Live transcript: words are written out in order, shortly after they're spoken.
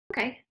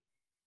Okay.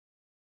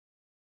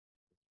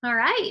 All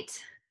right.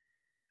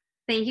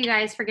 Thank you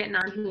guys for getting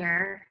on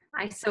here.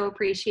 I so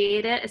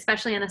appreciate it,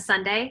 especially on a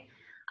Sunday.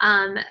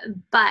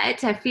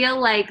 But I feel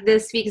like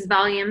this speaks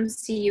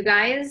volumes to you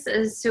guys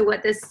as to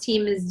what this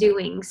team is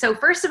doing. So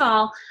first of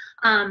all,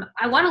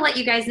 I want to let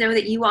you guys know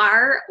that you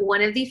are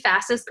one of the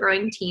fastest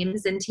growing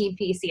teams in Team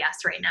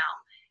PCS right now.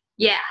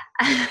 Yeah,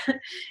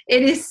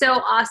 it is so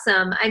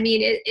awesome. I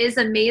mean, it is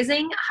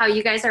amazing how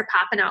you guys are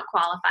popping out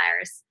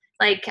qualifiers.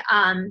 Like,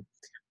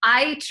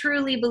 I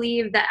truly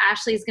believe that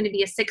Ashley is going to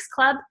be a 6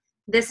 club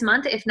this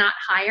month, if not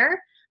higher.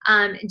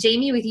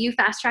 Jamie, with you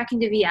fast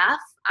tracking to VF,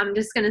 I'm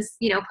just going to,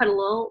 put a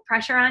little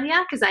pressure on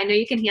you because I know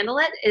you can handle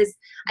it.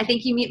 I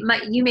think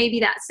you may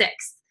be that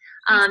 6th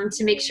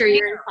to make sure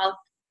you're in qual.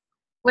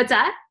 What's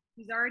that?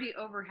 He's already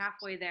over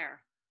halfway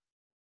there.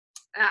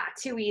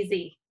 Too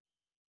easy.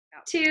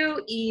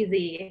 Too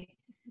easy.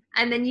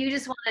 And then you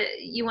just want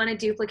to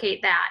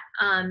duplicate that.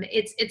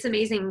 It's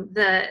amazing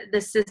the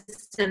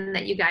system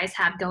that you guys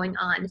have going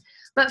on.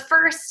 But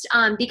first,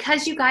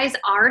 because you guys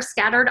are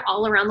scattered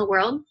all around the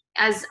world,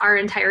 as our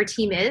entire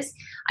team is,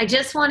 I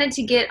just wanted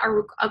to get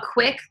a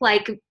quick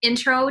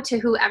intro to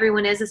who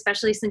everyone is,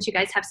 especially since you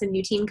guys have some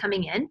new team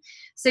coming in.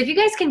 So if you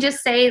guys can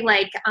just say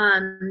where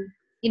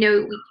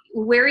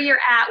you're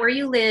at, where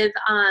you live,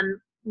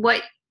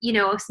 what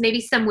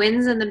maybe some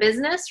wins in the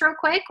business real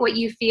quick, what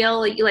you feel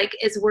like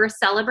is worth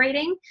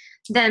celebrating,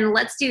 then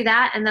let's do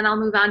that. And then I'll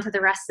move on to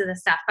the rest of the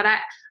stuff. But I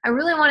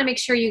really want to make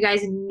sure you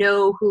guys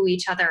know who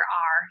each other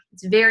are.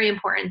 It's very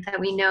important that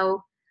we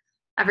know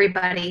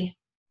everybody.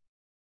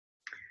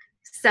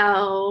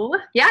 So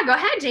yeah, go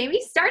ahead,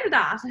 Jamie, start it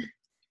off.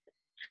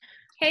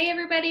 Hey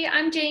everybody,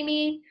 I'm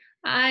Jamie.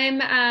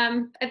 I've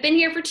been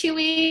here for 2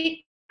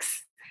 weeks.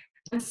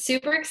 I'm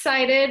super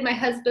excited. My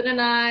husband and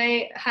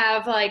I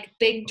have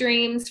big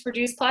dreams for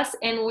Juice Plus,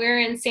 and we're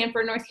in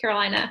Sanford, North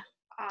Carolina.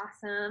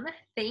 Awesome.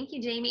 Thank you,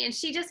 Jamie. And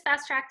she just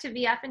fast tracked to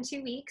VF in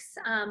 2 weeks,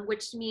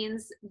 which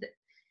means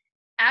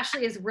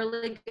Ashley is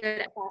really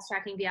good at fast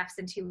tracking VFs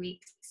in 2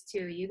 weeks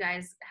too. You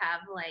guys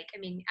have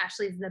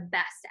Ashley's the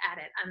best at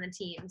it on the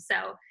team.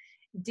 So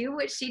do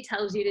what she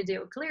tells you to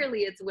do.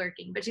 Clearly it's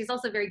working, but she's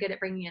also very good at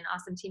bringing in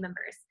awesome team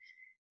members.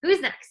 Who's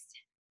next?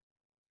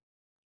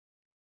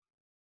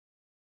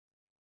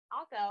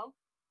 I'll go.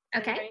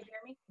 Okay. Can you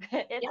hear me?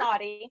 It's Yeah.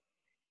 Audie.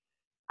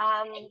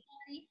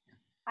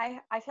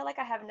 I feel like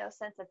I have no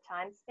sense of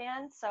time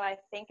span, so I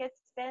think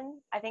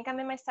I'm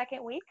in my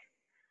 2nd week,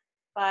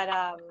 but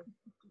I'm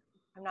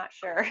not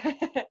sure.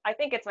 I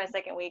think it's my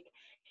 2nd week,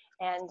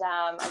 and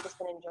I've just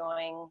been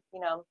enjoying,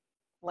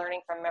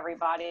 learning from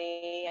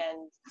everybody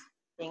and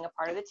being a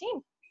part of the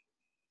team.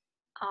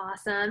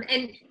 Awesome.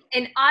 And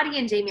Audie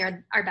and Jamie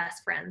are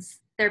best friends.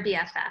 They're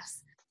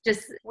BFFs.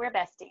 We're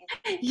besties.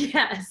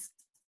 Yes.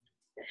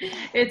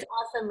 It's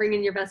awesome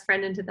bringing your best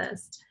friend into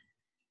this.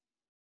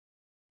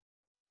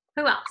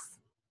 Who else?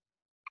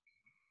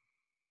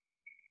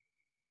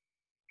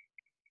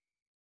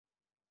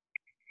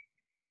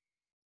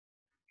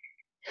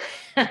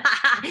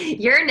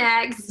 You're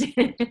next.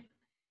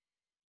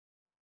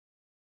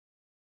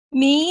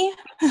 Me?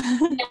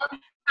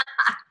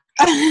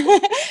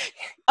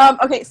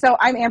 Okay, so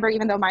I'm Amber,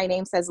 even though my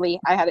name says Lee.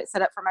 I had it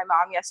set up for my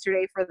mom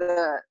yesterday for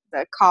the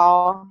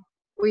call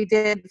we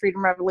did,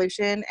 Freedom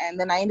Revolution, and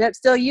then I ended up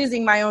still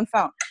using my own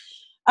phone.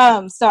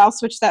 So I'll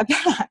switch that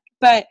back.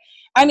 But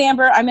I'm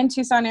Amber. I'm in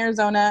Tucson,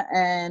 Arizona,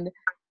 and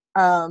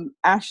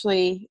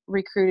Ashley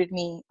recruited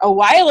me a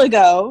while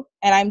ago,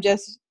 and I'm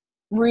just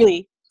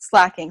really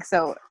slacking.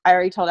 So I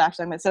already told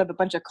Ashley I'm going to set up a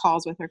bunch of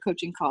calls with her,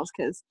 coaching calls,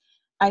 because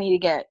I need to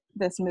get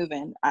this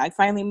moving. I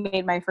finally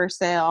made my first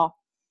sale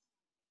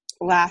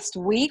last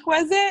week,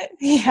 was it?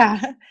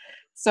 Yeah.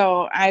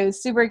 So I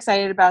was super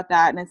excited about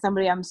that. And it's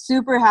somebody I'm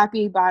super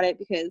happy about it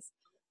because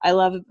I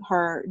love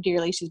her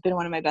dearly. She's been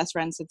one of my best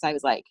friends since I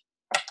was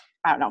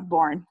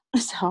born.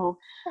 So,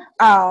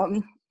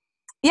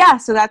 yeah,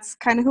 so that's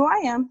kind of who I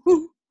am.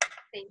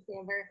 Thanks,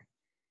 Amber.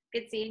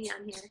 Good seeing you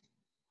on here.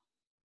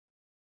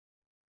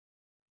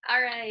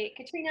 All right,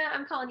 Katrina,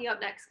 I'm calling you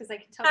up next because I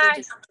can tell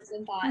you just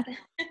in thought.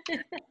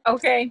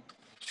 Okay.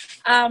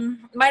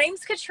 My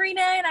name's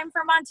Katrina, and I'm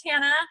from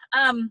Montana.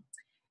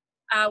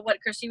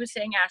 What Christy was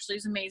saying,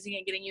 Ashley's amazing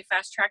at getting you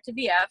fast tracked to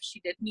VF.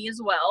 She did me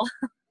as well.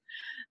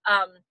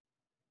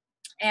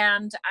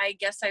 And I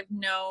guess I've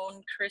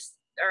known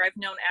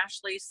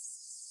Ashley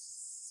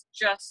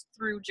just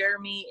through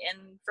Jeremy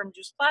and from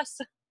Juice Plus.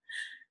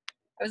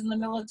 I was in the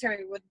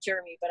military with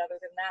Jeremy, but other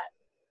than that,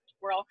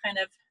 we're all kind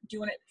of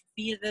doing it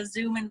via the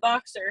Zoom and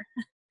Boxer.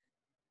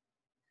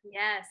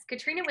 Yes,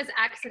 Katrina was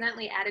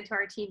accidentally added to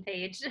our team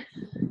page. So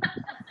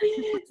it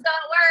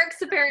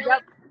works, apparently.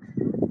 Yep.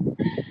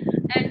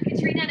 And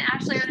Katrina and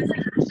Ashley are the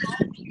same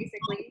person,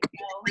 basically.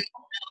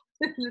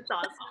 So it's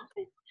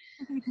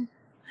awesome.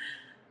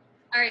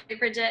 All right,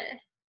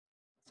 Bridget.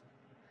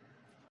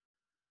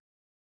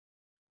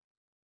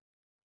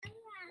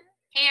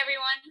 Hey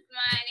everyone,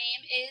 my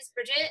name is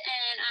Bridget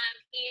and I'm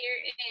here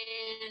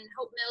in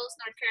Hope Mills,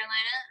 North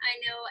Carolina. I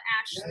know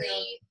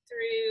Ashley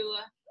through,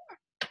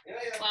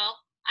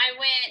 I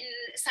went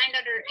and signed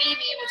daughter Amy,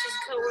 which is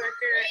a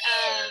coworker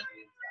of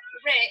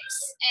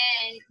Rick's,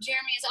 and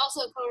Jeremy is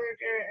also a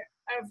coworker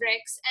of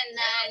Rick's, and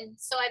then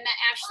so I met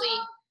Ashley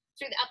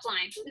through the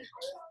upline.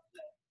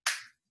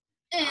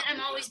 And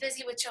I'm always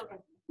busy with children.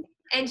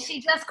 And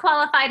she just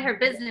qualified her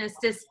business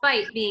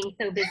despite being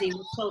so busy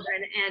with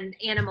children and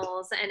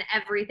animals and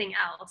everything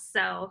else.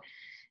 So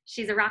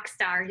she's a rock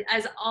star,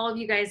 as all of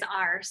you guys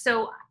are.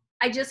 So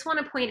I just want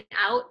to point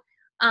out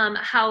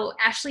how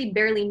Ashley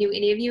barely knew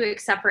any of you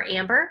except for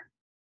Amber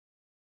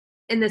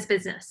in this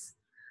business.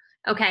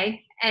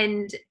 Okay.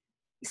 And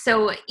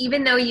so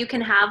even though you can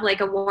have like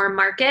a warm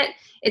market,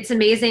 it's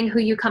amazing who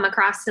you come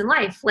across in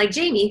life, like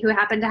Jamie, who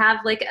happened to have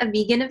like a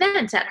vegan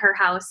event at her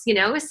house, you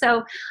know?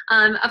 So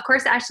of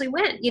course Ashley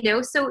went, you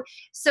know, so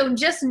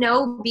just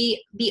know,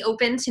 be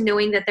open to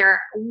knowing that there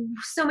are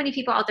so many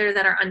people out there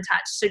that are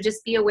untouched. So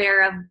just be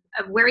aware of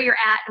where you're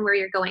at and where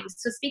you're going.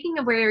 So speaking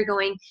of where you're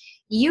going,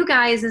 you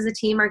guys as a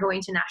team are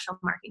going to National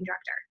Marketing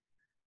Director,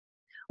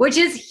 which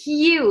is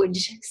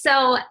huge.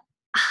 So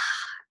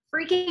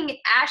freaking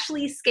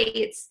Ashley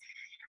Skates,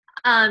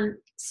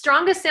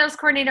 strongest sales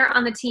coordinator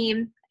on the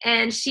team,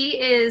 and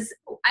she is,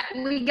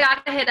 we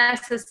got to hit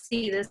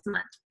SSC this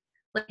month.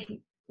 Like,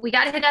 we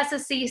got to hit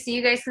SSC so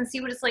you guys can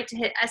see what it's like to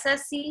hit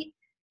SSC,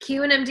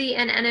 QNMD,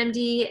 and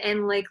NMD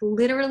in like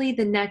literally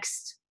the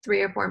next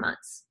 3 or 4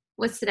 months.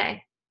 What's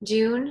today?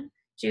 June,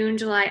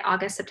 July,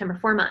 August, September,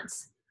 4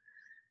 months.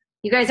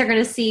 You guys are going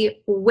to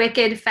see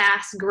wicked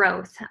fast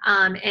growth.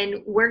 And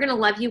we're going to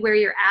love you where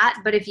you're at.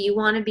 But if you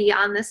want to be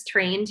on this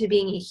train to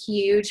being a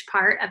huge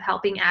part of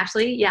helping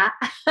Ashley, yeah,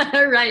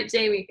 right,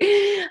 Jamie.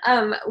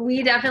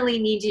 We definitely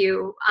need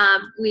you.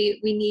 We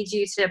need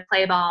you to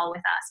play ball with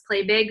us.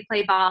 Play big,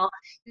 play ball.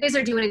 You guys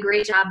are doing a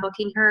great job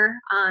booking her,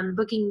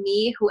 booking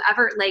me,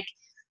 whoever, like,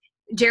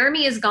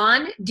 Jeremy is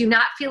gone. Do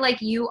not feel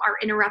like you are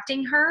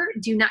interrupting her.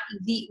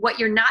 What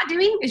you're not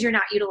doing is you're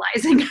not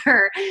utilizing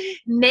her.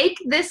 Make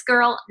this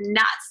girl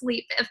not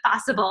sleep if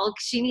possible.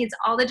 She needs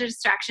all the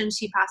distractions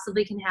she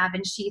possibly can have,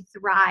 and she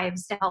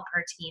thrives to help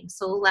her team.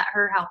 So let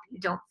her help you.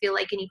 Don't feel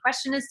like any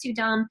question is too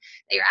dumb,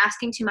 that you're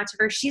asking too much of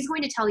her. She's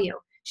going to tell you.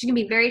 She's going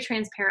to be very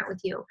transparent with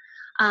you.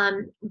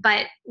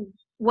 But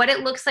what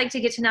it looks like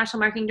to get to National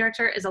Marketing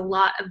Director is a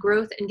lot of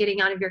growth and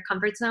getting out of your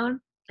comfort zone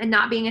and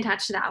not being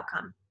attached to the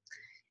outcome.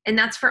 And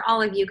that's for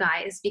all of you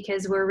guys,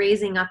 because we're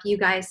raising up you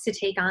guys to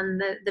take on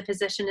the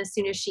position as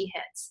soon as she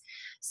hits.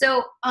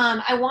 So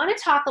I want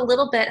to talk a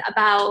little bit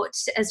about,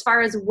 as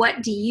far as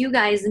what do you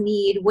guys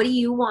need? What do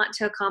you want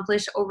to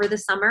accomplish over the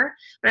summer?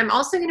 But I'm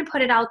also going to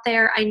put it out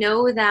there. I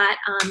know that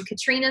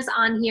Katrina's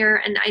on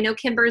here, and I know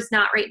Kimber's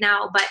not right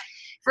now, but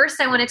first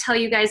I want to tell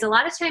you guys, a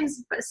lot of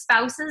times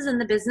spouses in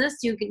the business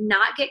do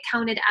not get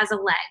counted as a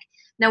leg.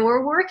 Now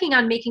we're working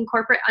on making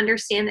corporate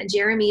understand that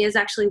Jeremy is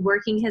actually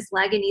working his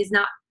leg and he's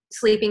not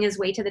sleeping his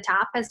way to the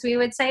top, as we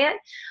would say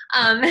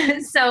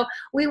it. So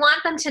we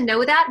want them to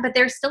know that, but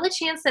there's still a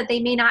chance that they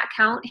may not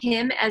count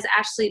him as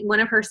Ashley, one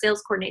of her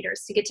sales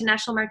coordinators. To get to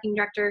National Marketing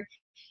Director,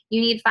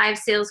 you need 5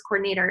 sales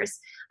coordinators.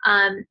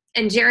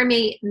 And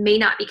Jeremy may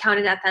not be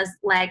counted as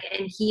leg,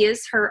 and he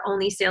is her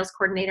only sales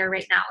coordinator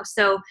right now.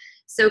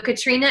 So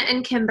Katrina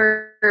and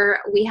Kimber,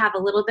 we have a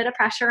little bit of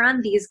pressure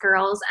on these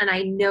girls, and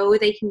I know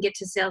they can get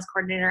to sales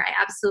coordinator. I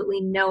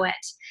absolutely know it.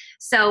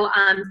 So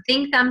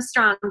think them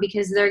strong,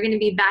 because they're going to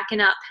be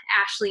backing up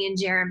Ashley and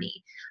Jeremy.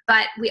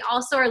 But we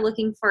also are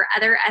looking for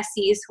other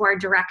SEs who are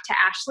direct to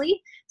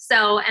Ashley.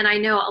 So, and I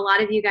know a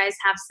lot of you guys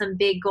have some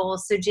big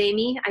goals. So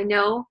Jamie, I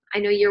know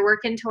you're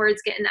working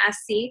towards getting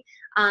SC.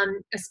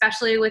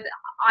 Especially with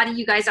Audie,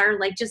 you guys are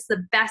like just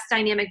the best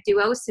dynamic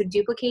duo. So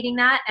duplicating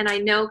that. And I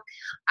know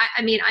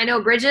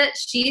Bridget,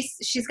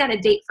 she's got a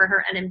date for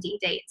her NMD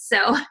date.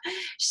 So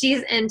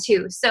she's in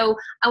too. So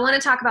I want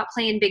to talk about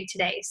playing big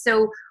today.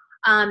 So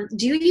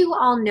do you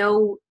all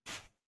know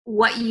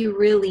what you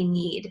really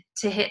need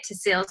to hit to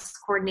sales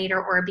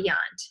coordinator or beyond?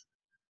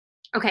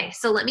 Okay,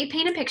 so let me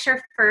paint a picture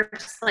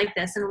first like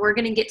this, and we're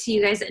going to get to you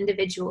guys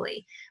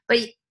individually. But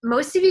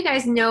most of you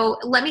guys know,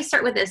 let me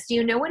start with this. Do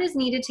you know what is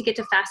needed to get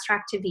to fast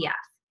track to VF?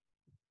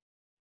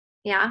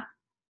 Yeah?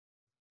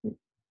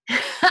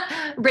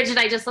 Bridget,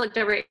 I just looked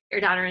over at your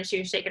daughter and she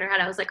was shaking her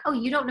head. I was like, oh,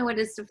 you don't know what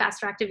it is to fast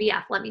track to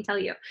VF. Let me tell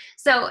you.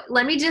 So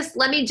let me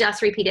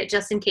just repeat it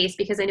just in case,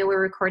 because I know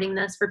we're recording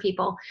this for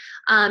people.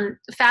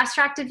 Fast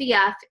track to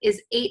VF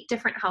is 8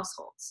 different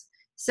households.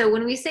 So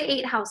when we say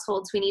 8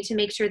 households, we need to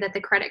make sure that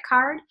the credit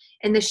card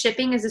and the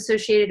shipping is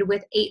associated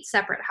with 8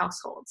 separate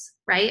households,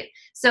 right?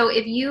 So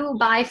if you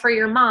buy for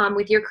your mom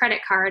with your credit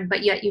card,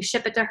 but yet you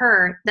ship it to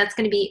her, that's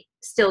going to be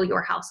still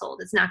your household.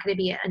 It's not going to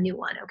be a new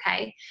one,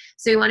 okay?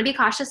 So we want to be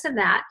cautious of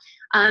that.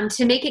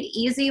 To make it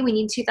easy, we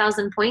need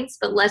 2,000 points,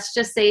 but let's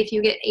just say if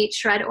you get 8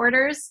 shred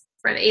orders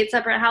from 8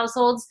 separate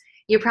households,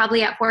 you're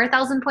probably at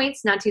 4,000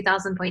 points, not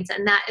 2,000 points,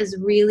 and that is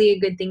really a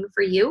good thing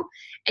for you.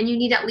 And you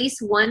need at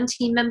least 1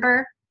 team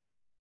member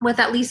with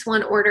at least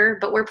 1 order,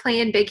 but we're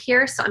playing big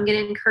here, so I'm going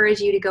to encourage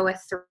you to go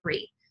with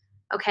 3,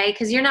 okay?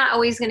 Because you're not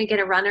always going to get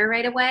a runner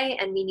right away,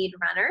 and we need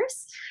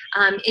runners.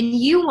 And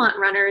you want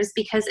runners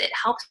because it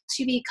helps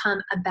you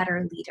become a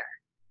better leader.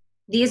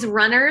 these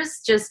runners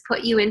just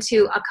put you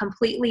into a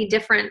completely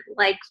different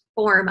like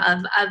form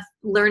of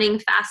learning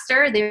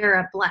faster. They're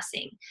a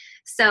blessing.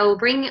 So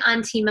bringing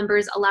on team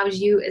members allows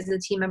you as a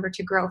team member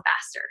to grow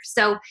faster.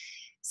 So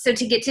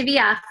to get to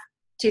VF,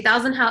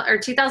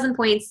 2,000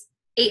 points,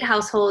 8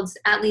 households,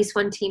 at least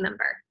 1 team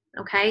member.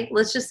 Okay,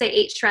 let's just say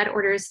 8 shred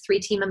orders, 3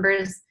 team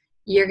members,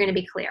 you're going to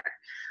be clear.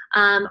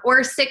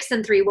 Or 6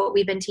 and 3, what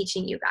we've been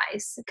teaching you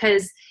guys,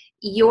 because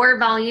your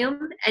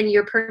volume and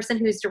your person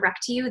who's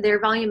direct to you, their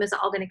volume is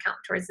all going to count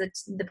towards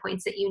the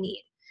points that you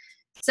need.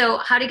 So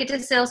how to get to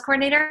sales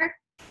coordinator?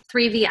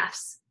 3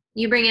 VFs.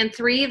 You bring in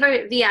 3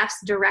 VFs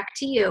direct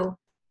to you,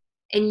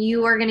 and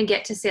you are going to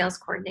get to sales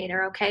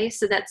coordinator. Okay,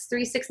 so that's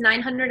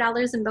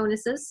 $900 in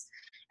bonuses,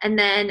 and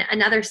then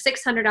another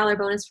 $600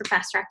 bonus for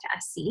fast track to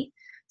SC.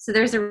 So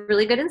there's a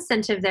really good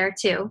incentive there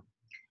too.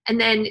 And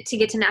then to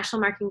get to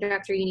national marketing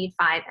director, you need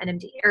 5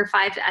 NMD or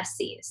 5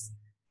 SCs.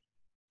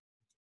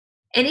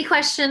 Any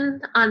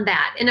question on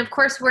that? And of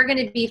course, we're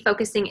going to be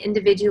focusing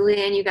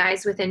individually on you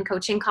guys within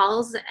coaching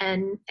calls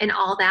and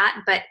all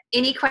that. But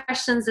any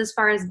questions as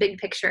far as big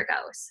picture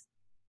goes?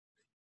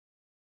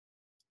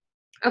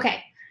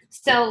 Okay,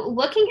 so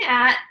looking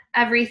at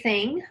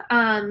everything.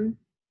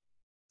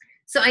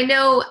 So I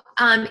know,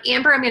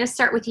 Amber, I'm going to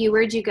start with you.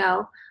 Where'd you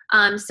go?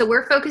 So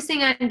we're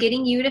focusing on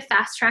getting you to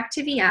fast track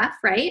to VF,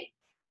 right?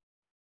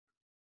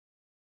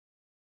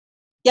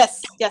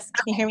 Yes. Can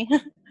you hear me?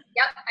 Yep,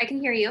 I can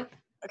hear you.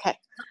 Okay.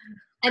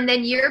 And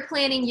then your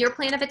plan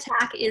of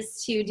attack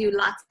is to do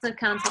lots of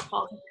consult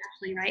calls,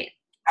 actually, right?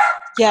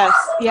 Yes.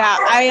 Yeah.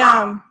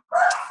 I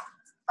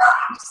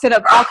set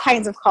up all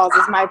kinds of calls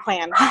is my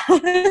plan.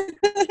 Okay.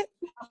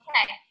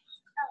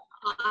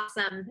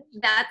 Awesome.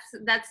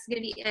 That's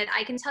gonna be it.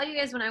 I can tell you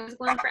guys when I was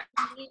going for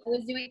MD, I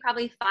was doing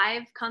probably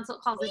 5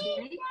 consult calls a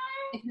day,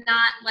 if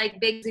not like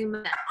big Zoom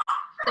events.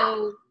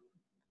 So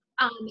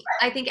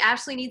I think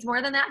Ashley needs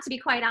more than that, to be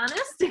quite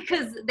honest,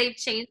 because they've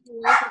changed the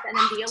rules with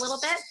NMD a little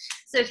bit.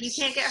 So if you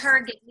can't get her,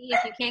 get me.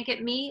 If you can't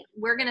get me,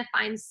 we're going to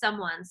find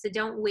someone. So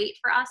don't wait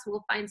for us.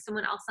 We'll find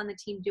someone else on the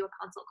team to do a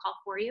consult call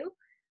for you.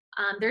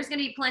 There's going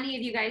to be plenty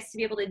of you guys to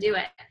be able to do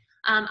it.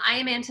 I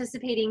am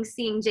anticipating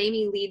seeing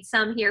Jamie lead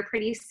some here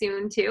pretty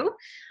soon too.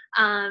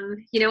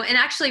 You know, and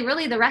actually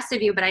really the rest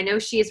of you, but I know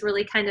she's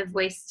really kind of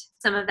voiced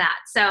some of that.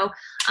 So,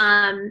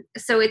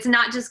 so it's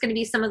not just going to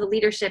be some of the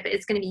leadership.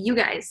 It's going to be you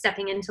guys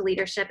stepping into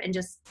leadership and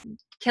just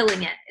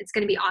killing it. It's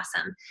going to be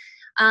awesome.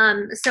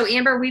 So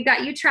Amber, we've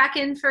got you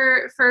tracking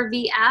for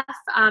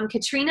VF.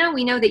 Katrina,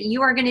 we know that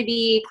you are going to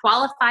be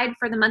qualified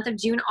for the month of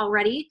June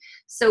already.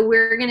 So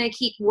we're going to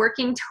keep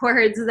working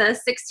towards the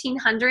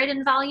 1,600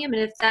 in volume.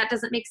 And if that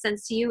doesn't make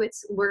sense to you,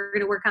 we're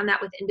going to work on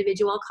that with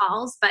individual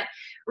calls. But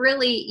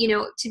really, you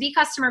know, to be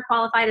customer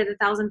qualified at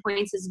 1,000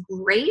 points is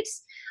great.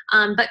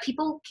 But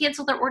people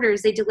cancel their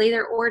orders. They delay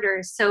their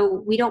orders.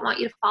 So we don't want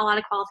you to fall out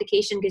of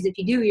qualification, because if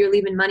you do, you're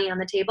leaving money on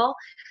the table.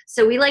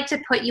 So we like to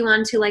put you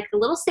onto like the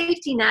little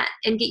safety net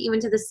and get you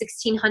into the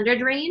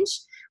 1,600 range,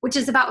 which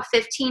is about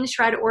 15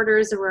 shred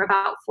orders or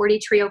about 40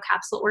 trio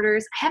capsule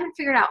orders. I haven't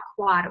figured out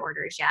quad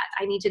orders yet.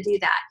 I need to do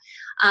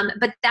that.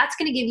 But that's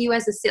going to give you,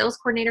 as a sales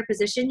coordinator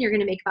position, you're going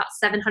to make about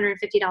 $750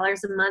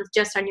 a month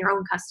just on your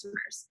own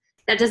customers.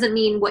 That doesn't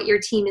mean what your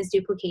team is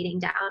duplicating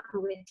down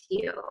with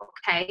you,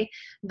 okay?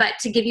 But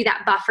to give you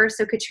that buffer,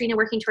 so Katrina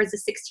working towards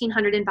the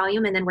 1,600 in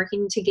volume and then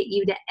working to get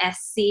you to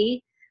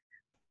SC,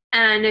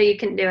 and I know you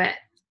can do it,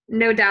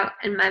 no doubt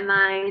in my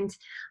mind.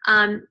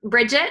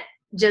 Bridget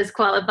just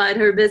qualified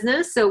her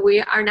business, so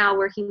we are now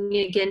working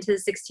again to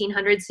the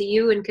 1,600, so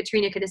you and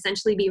Katrina could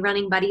essentially be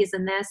running buddies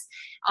in this,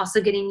 also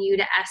getting you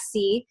to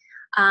SC.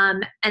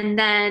 And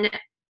then,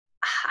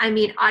 I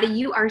mean, Audie,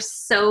 you are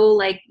so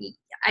like,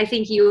 I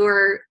think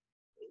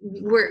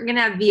we're going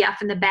to have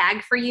VF in the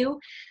bag for you.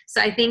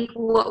 So I think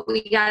what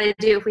we got to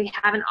do, if we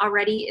haven't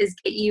already, is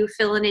get you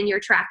filling in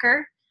your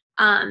tracker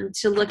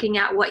to looking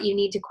at what you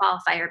need to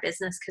qualify your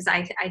business, because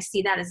I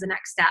see that as the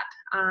next step.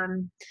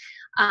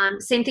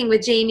 Same thing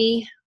with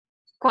Jamie,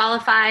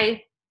 qualify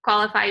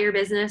your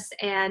business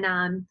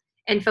and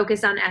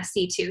focus on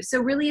SC too. So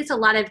really it's a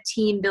lot of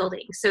team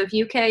building. So if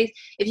you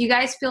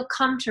guys feel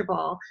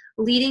comfortable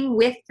leading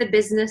with the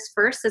business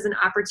first as an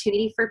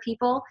opportunity for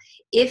people,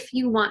 if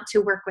you want to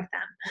work with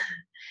them.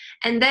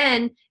 And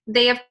then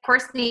they of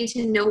course need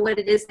to know what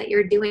it is that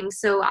you're doing.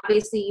 So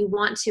obviously you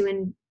want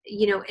to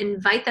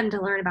invite them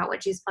to learn about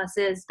what Juice Plus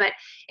is, but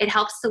it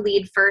helps to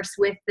lead first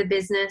with the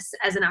business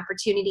as an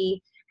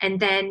opportunity and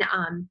then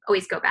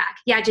always go back.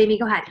 Yeah, Jamie,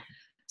 go ahead.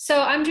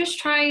 So I'm just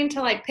trying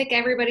to like pick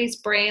everybody's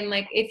brain.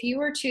 Like if you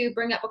were to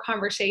bring up a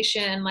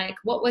conversation, like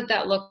what would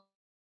that look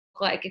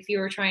like if you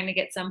were trying to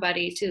get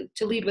somebody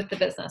to lead with the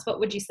business? What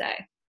would you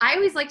say? I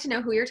always like to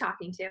know who you're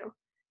talking to.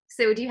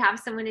 So do you have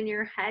someone in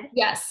your head?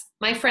 Yes.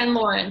 My friend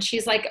Lauren,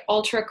 she's like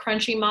ultra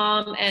crunchy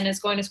mom and is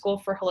going to school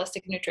for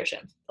holistic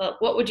nutrition. So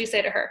what would you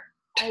say to her?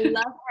 I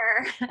love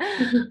her.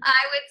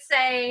 I would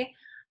say,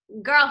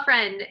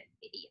 girlfriend,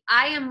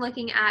 I am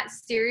looking at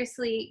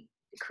seriously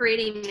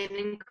creating an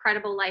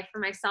incredible life for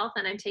myself,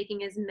 and I'm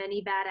taking as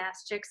many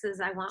badass chicks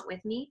as I want with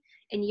me,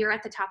 and you're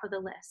at the top of the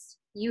list.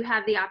 you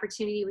have the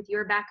opportunity with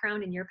your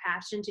background and your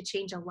passion to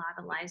change a lot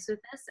of lives with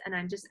this. And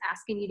I'm just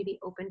asking you to be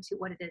open to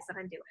what it is that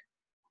I'm doing.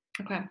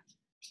 Okay.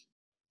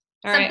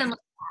 All Something right. like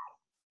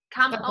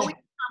that. Okay. Always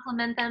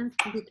compliment them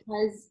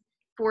because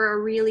for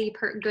a really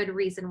good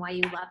reason why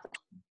you love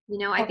them. You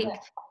know, I think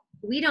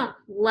we don't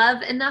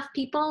love enough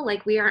people,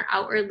 like we aren't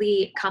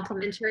outwardly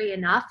complimentary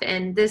enough,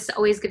 and this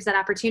always gives that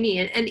opportunity.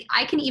 And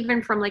I can,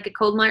 even from like a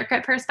cold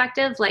market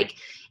perspective, like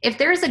if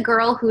there's a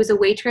girl who's a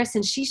waitress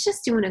and she's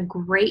just doing a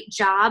great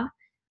job,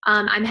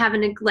 I'm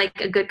having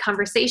a good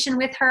conversation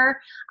with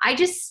her, I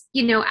just,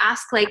 you know,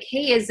 ask like,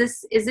 hey, is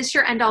this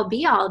your end all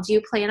be all? Do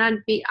you plan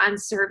on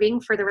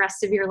serving for the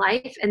rest of your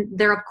life? And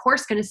they're of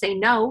course going to say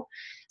no.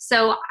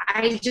 So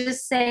I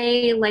just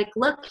say like,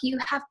 look, you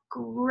have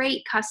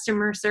great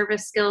customer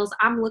service skills.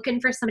 I'm looking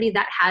for somebody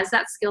that has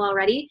that skill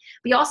already.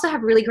 We also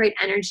have really great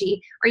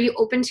energy. Are you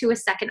open to a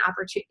second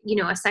opportunity, you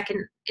know, a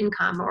second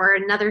income or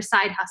another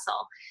side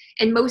hustle?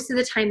 And most of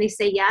the time they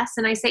say yes.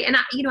 And I say, and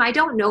I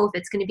don't know if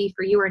it's going to be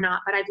for you or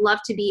not, but I'd love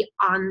to be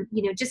on,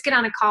 you know, just get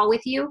on a call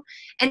with you.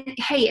 And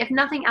hey, if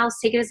nothing else,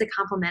 take it as a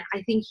compliment.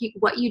 I think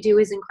what you do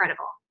is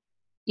incredible.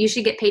 You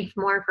should get paid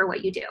more for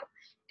what you do.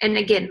 And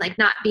again, like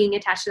not being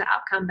attached to the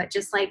outcome, but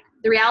just like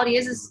the reality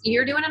is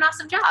you're doing an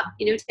awesome job,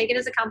 you know, take it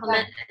as a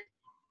compliment.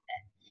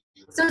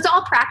 Yeah. So it's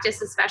all practice,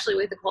 especially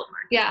with the cold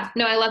market. Yeah,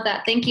 no, I love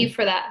that. Thank you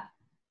for that.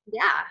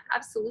 Yeah,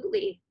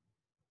 absolutely.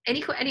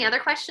 Any other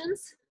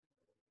questions?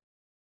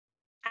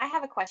 I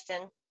have a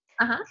question.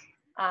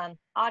 Uh-huh.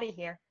 Audie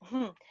here.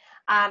 I'm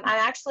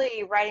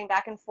actually writing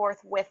back and forth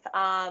with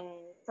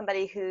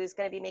somebody who's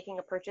going to be making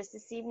a purchase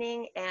this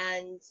evening,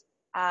 and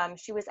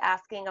she was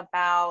asking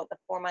about the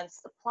 4-month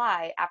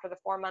supply. After the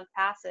 4-month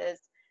passes,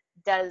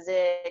 does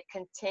it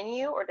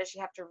continue, or does she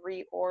have to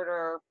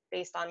reorder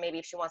based on maybe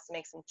if she wants to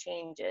make some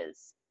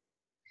changes?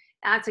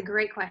 That's a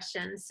great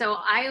question. So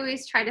I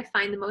always try to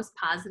find the most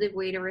positive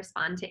way to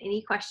respond to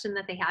any question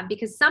that they have,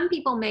 because some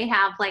people may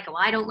have like, well,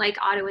 I don't like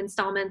auto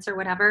installments or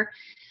whatever.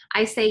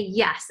 I say,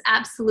 yes,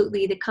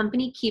 absolutely. The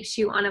company keeps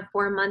you on a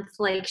 4-month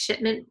like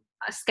shipment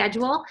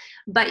schedule,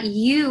 but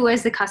you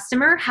as the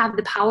customer have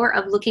the power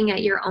of looking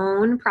at your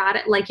own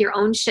product, like your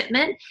own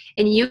shipment,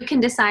 and you can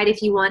decide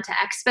if you want to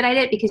expedite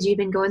it because you've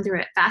been going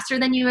through it faster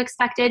than you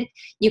expected.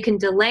 You can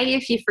delay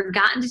if you've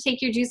forgotten to take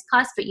your Juice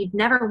Plus, but you'd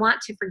never want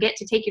to forget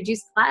to take your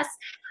Juice Plus.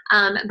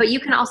 But you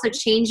can also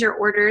change your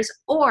orders,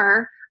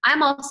 or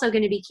I'm also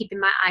going to be keeping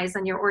my eyes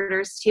on your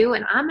orders too,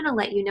 and I'm going to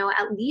let you know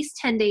at least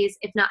 10 days,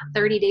 if not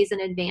 30 days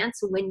in advance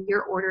when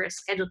your order is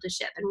scheduled to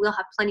ship, and we'll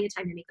have plenty of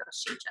time to make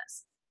those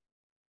changes.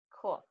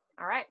 Cool.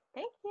 All right.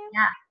 Thank you.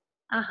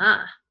 Yeah.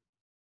 Uh-huh.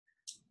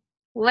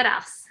 What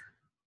else?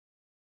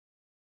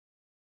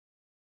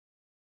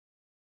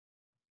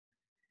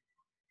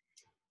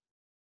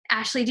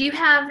 Ashley, do you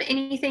have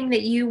anything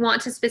that you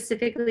want to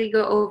specifically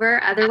go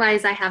over?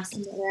 Otherwise, I have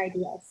some other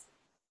ideas.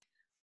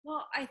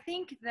 Well, I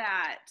think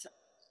that,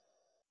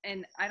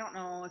 and I don't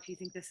know if you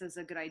think this is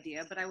a good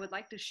idea, but I would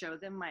like to show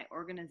them my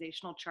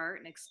organizational chart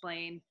and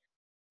explain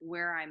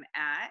where I'm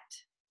at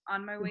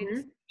on my way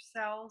to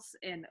sales,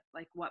 and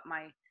like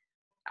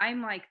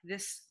I'm like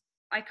this,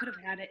 I could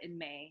have had it in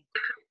May,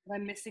 but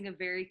I'm missing a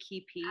very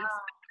key piece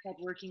called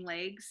working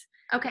legs.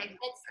 Okay.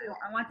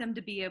 I want them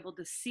to be able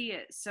to see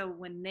it, so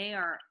when they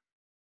are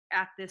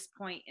at this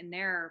point in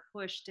their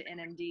push to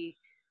NMD,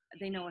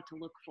 they know what to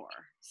look for.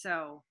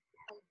 So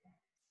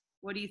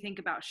what do you think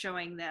about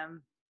showing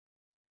them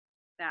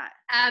that?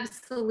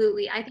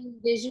 Absolutely. I think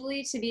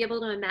visually, to be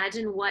able to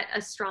imagine what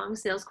a strong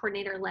sales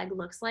coordinator leg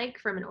looks like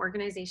from an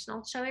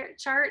organizational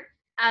chart,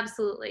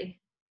 absolutely.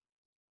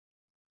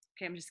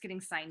 Okay, I'm just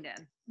getting signed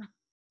in.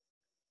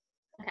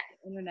 Okay.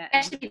 Internet.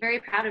 I should be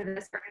very proud of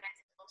this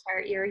organizational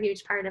chart. You're a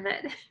huge part of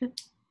it.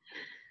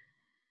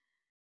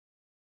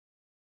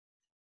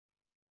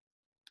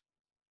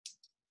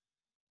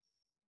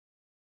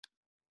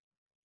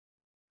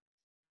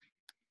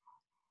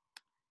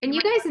 And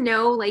you guys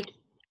know, like,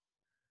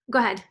 go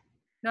ahead.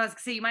 No, I was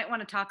gonna say, you might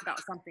want to talk about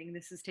something.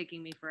 This is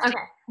taking me forever.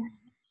 Okay.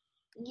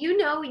 You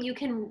know, you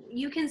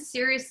can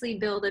seriously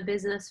build a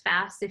business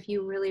fast if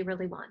you really,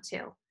 really want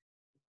to.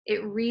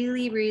 It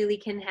really, really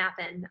can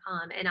happen.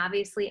 And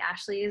obviously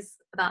Ashley is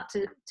about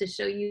to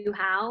show you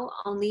how,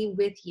 only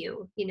with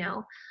you, you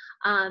know.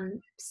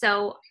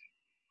 So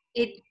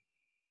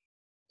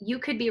you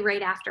could be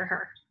right after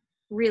her,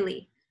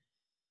 really.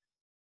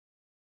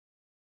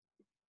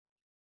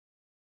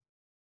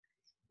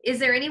 Is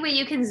there any way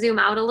you can zoom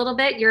out a little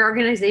bit? Your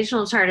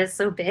organizational chart is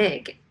so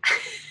big.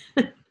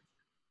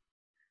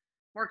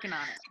 Working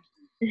on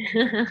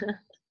it.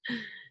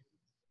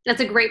 That's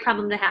a great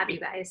problem to have,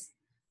 you guys.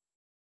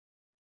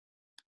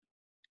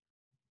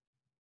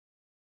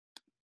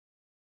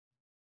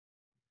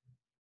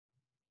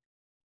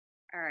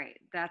 All right,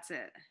 that's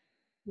it.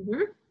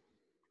 Mm-hmm.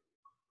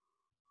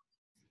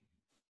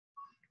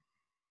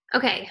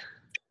 Okay,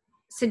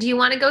 so do you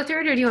want to go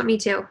through it, or do you want me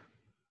to?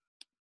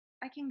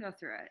 I can go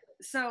through it.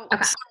 So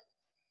okay.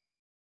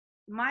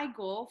 My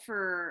goal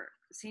for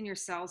senior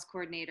sales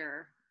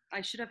coordinator,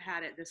 I should have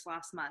had it this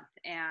last month,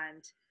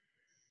 and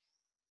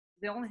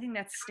the only thing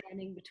that's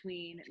standing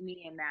between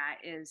me and that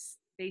is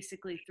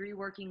basically 3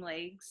 working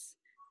legs.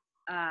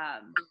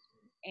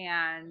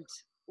 And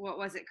what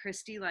was it,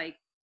 Christy? Like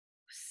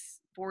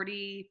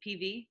 40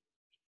 PV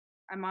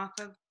I'm off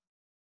of?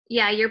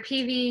 Yeah, your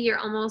PV, you're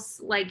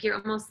almost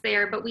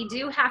there, but we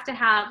do have to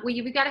have, we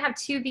got to have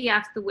 2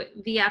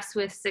 VFs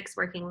with 6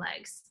 working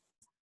legs.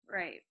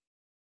 Right.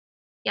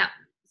 Yeah.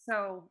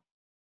 So,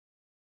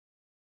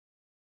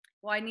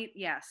 well,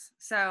 yes.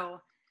 So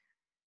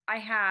I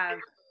have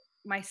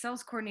my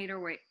sales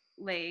coordinator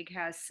leg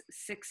has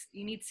 6,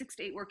 you need 6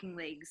 to 8 working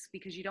legs,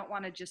 because you don't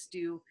want to just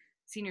do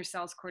senior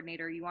sales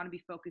coordinator. You want to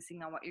be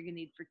focusing on what you're going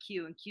to need for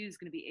Q, and Q is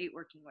going to be 8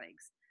 working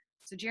legs.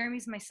 So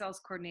Jeremy's my sales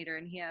coordinator,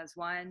 and he has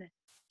 1,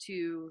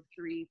 2,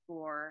 3,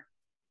 4,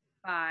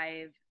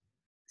 5,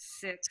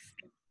 6,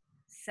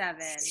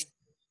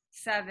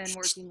 7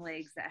 working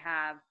legs that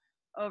have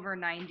over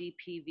 90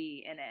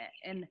 PV in it.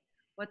 And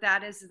what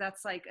that is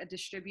that's like a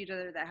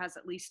distributor that has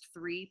at least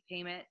 3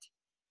 payment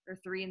or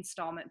 3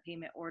 installment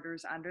payment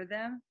orders under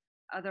them.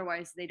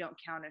 Otherwise, they don't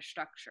count as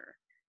structure.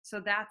 So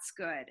that's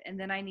good. And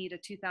then I need a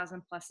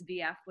 2,000 plus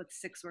VF with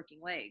 6 working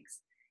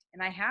legs.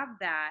 And I have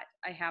that.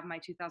 I have my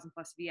 2,000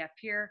 plus VF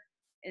here,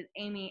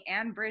 Amy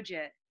and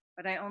Bridget,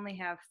 but I only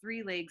have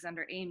 3 legs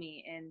under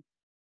Amy and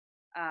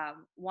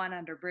 1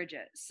 under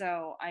Bridget.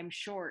 So I'm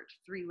short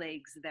 3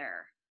 legs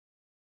there.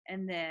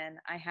 And then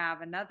I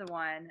have another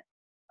one.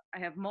 I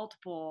have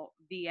multiple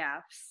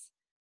VFs,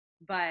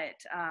 but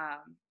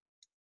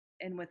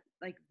and with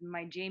like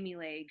my Jamie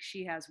leg,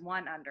 she has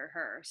 1 under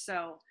her.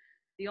 So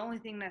the only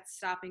thing that's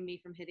stopping me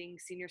from hitting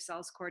senior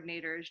sales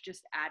coordinator is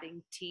just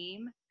adding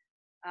team.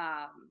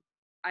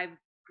 I've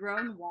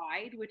grown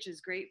wide, which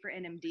is great for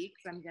NMD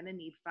because I'm going to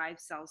need 5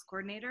 sales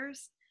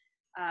coordinators.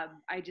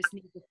 I just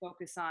need to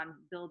focus on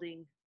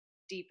building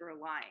deeper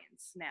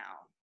lines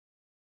now.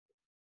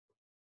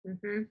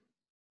 Mm-hmm.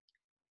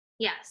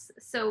 Yes.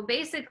 So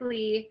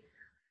basically,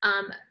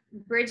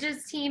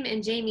 Bridget's team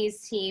and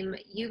Jamie's team,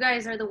 you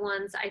guys are the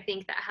ones I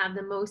think that have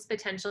the most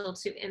potential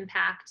to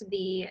impact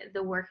the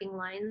working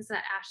lines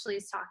that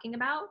Ashley's talking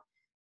about.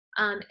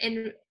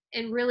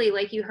 And really,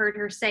 like you heard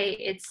her say,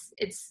 it's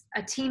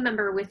a team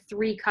member with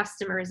 3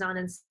 customers on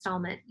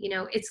installment. You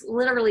know, it's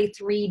literally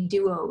 3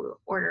 duo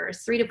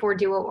orders, 3 to 4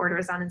 duo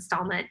orders on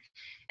installment.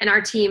 And our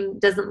team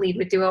doesn't lead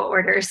with duo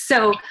orders.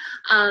 So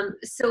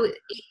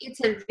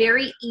it's a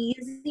very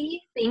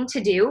easy thing to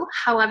do.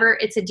 However,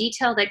 it's a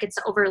detail that gets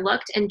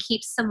overlooked and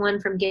keeps someone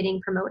from getting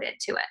promoted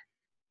to it.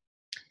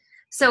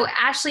 So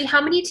Ashley,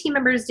 how many team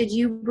members did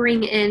you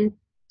bring in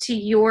to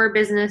your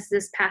business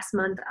this past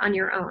month on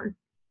your own?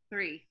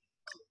 3.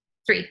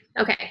 3.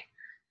 Okay.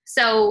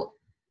 So,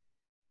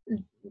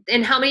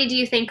 and how many do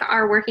you think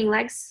are working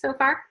legs so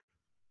far?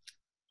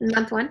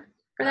 Month 1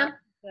 for them?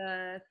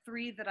 The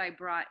 3 that I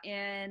brought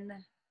in,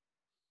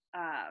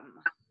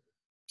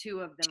 2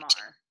 of them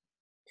are.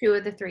 2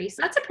 of the 3.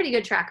 So that's a pretty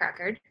good track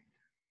record.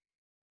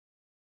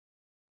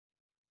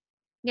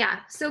 Yeah.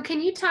 So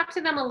can you talk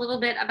to them a little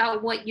bit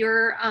about what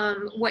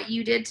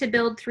you did to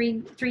build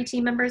three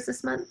team members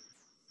this month?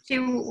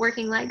 2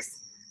 working legs?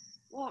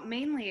 Well,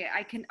 mainly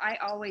I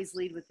always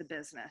lead with the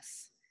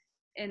business.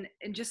 And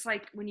just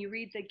like when you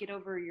read the Get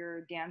Over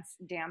Your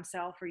Damn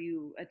Self, or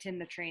you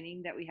attend the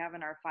training that we have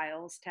in our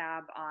files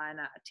tab on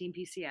Team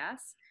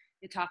PCS,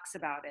 it talks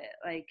about it.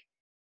 Like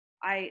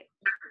I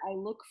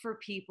look for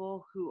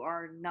people who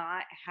are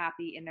not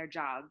happy in their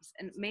jobs,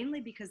 and mainly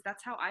because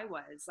that's how I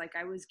was. Like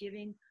I was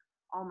giving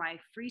all my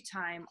free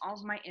time, all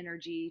of my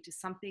energy to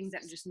something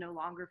that just no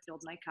longer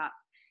filled my cup.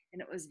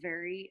 And it was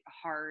very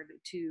hard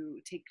to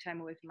take time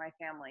away from my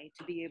family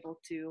to be able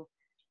to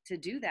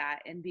do that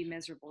and be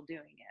miserable doing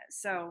it.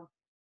 So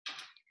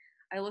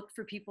I look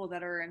for people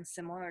that are in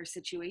similar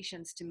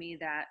situations to me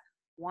that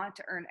want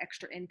to earn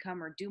extra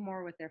income or do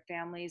more with their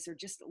families or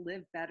just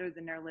live better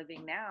than they're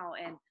living now.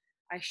 And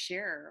I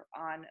share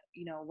on,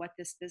 what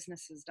this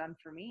business has done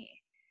for me.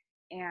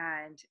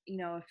 And,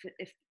 if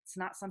it's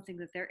not something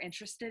that they're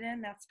interested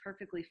in, that's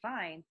perfectly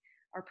fine.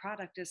 Our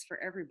product is for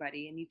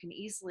everybody. And you can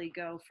easily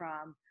go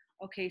from,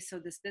 okay, so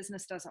this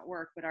business doesn't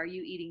work, but are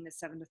you eating the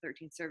 7 to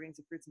 13 servings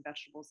of fruits and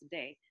vegetables a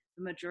day?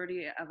 The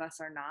majority of us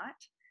are not.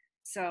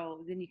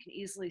 So then you can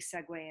easily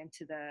segue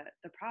into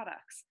the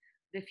products.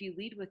 But if you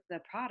lead with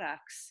the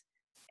products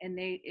and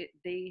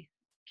they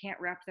can't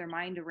wrap their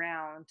mind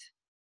around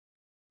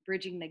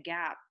bridging the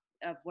gap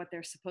of what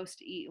they're supposed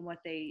to eat and what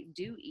they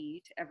do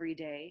eat every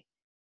day,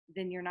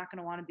 then you're not going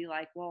to want to be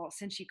like, well,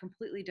 since you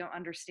completely don't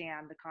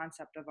understand the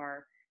concept of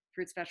our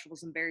fruits,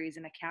 vegetables, and berries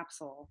in a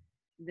capsule,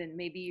 then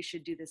maybe you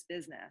should do this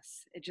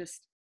business.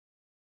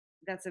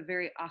 That's a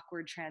very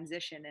awkward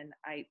transition, and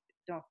I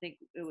don't think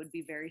it would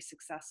be very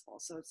successful.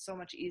 So it's so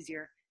much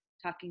easier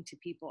talking to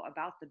people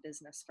about the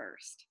business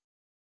first.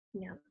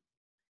 Yeah.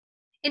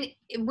 And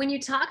when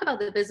you talk about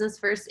the business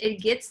first,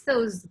 it gets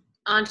those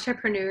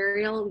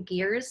entrepreneurial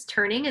gears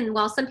turning. And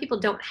while some people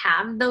don't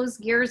have those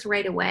gears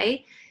right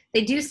away,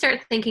 they do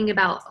start thinking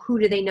about who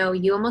do they know.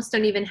 You almost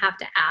don't even have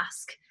to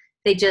ask.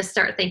 They just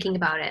start thinking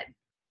about it.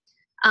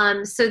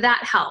 So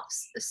that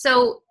helps.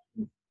 So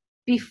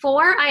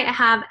before I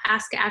have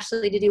ask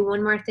Ashley to do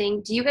one more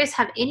thing, do you guys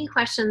have any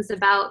questions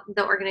about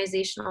the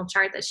organizational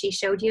chart that she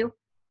showed you?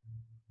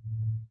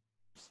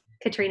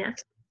 Katrina?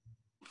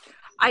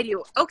 I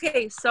do.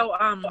 Okay, so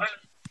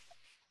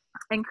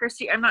and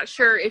Christy, I'm not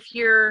sure if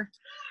you're,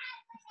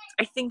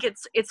 I think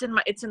it's in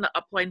the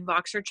upline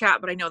Voxer chat,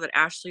 but I know that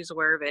Ashley's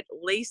aware of it.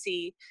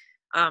 Lacey,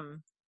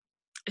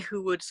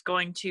 who was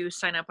going to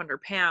sign up under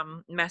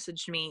Pam,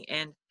 messaged me,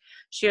 and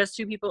she has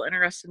 2 people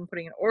interested in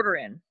putting an order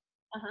in.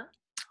 Uh-huh.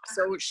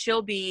 So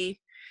she'll be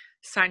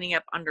signing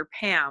up under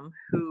Pam,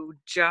 who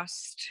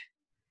just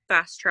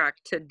fast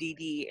tracked to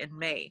DD in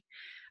May.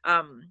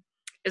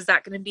 Is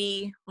that going to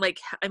be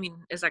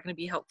is that going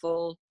to be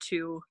helpful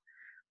to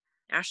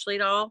Ashley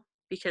at all?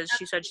 Because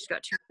she said she's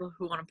got 2 people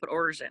who want to put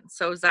orders in.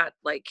 So is that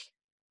like?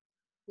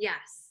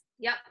 Yes.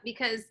 Yep.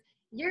 Because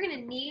you're going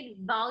to need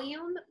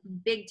volume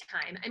big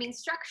time. I mean,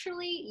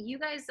 structurally, you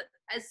guys,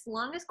 as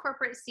long as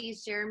corporate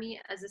sees Jeremy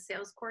as a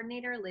sales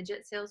coordinator,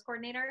 legit sales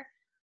coordinator,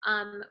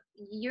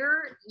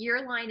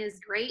 your line is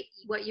great.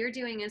 What you're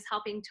doing is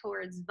helping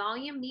towards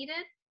volume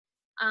needed.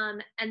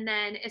 And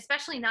then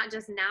especially not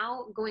just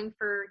now going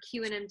for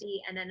QNMD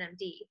and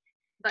NMD,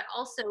 but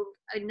also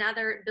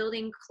another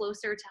building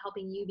closer to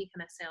helping you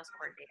become a sales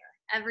coordinator.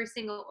 Every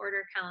single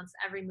order counts.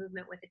 Every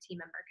movement with a team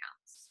member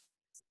counts.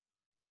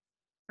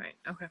 Right.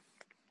 Okay.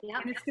 Yeah.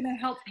 And it's going to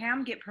help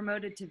Pam get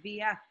promoted to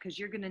VF because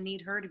you're going to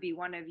need her to be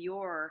one of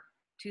your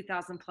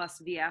 2,000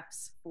 plus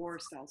VFs for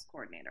sales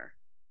coordinator.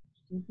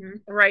 Mm-hmm.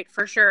 Right,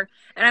 for sure.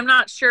 And I'm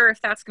not sure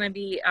if that's going to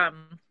be,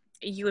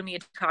 you and me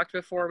had talked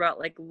before about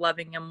like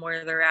loving them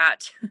where they're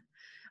at.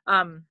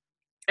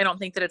 I don't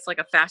think that it's like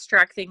a fast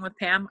track thing with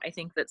Pam. I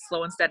think that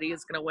slow and steady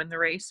is going to win the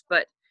race,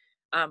 but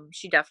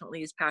she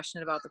definitely is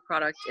passionate about the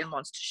product and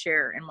wants to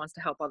share and wants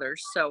to help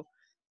others. So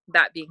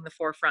that being the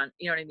forefront,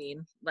 you know what I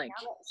mean? Like,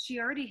 she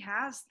already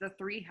has the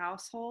 3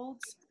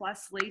 households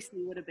plus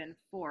Lacey would have been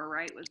 4,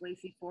 right? Was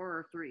Lacey 4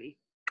 or 3?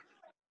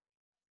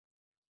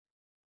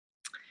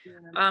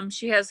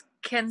 She has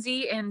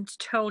Kenzie and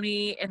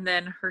Tony and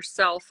then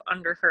herself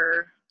under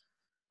her.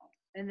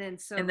 And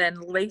then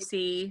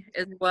Lacey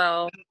as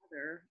well.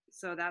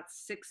 So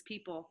that's 6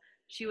 people.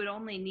 She would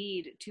only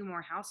need 2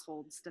 more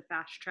households to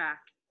fast track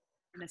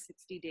in a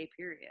 60-day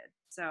period.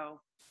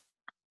 So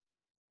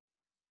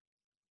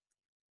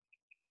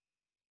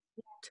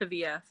to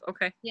VF.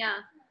 Okay. Yeah.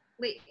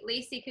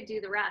 Lacey could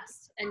do the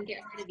rest and get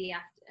her to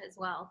VF as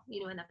well,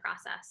 in the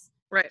process.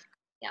 Right.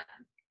 Yep.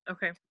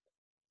 Okay.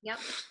 Yep.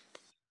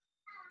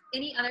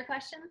 Any other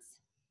questions?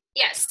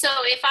 Yes. So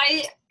if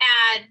I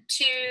add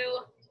 2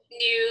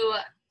 new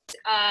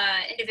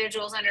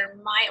individuals under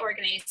my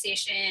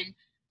organization,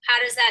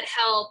 how does that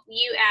help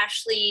you,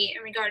 Ashley,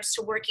 in regards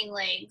to working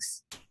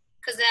legs?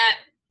 Because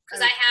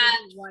I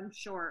have 1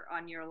 short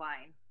on your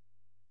line.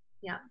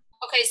 Yeah.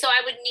 Okay, so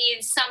I would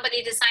need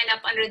somebody to sign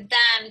up under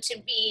them to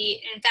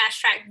be and fast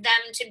track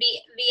them to be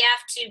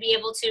VF to be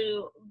able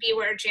to be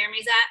where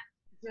Jeremy's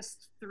at.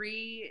 Just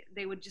 3.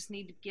 They would just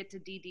need to get to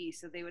DD,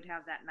 so they would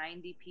have that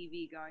 90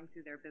 PV going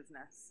through their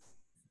business.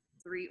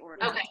 3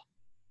 orders. Okay.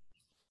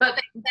 But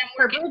then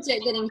for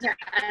Bridget getting to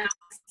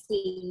SC,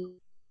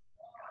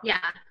 yeah.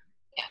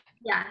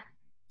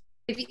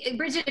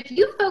 Bridget, if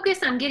you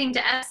focus on getting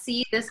to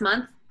SC this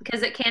month,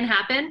 because it can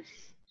happen,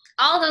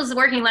 all those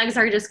working legs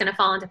are just going to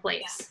fall into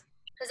place.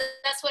 Because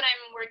that's what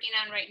I'm working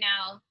on right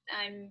now.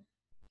 I'm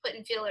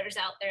putting feelers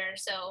out there,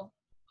 so.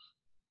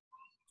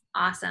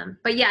 Awesome.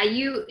 But yeah,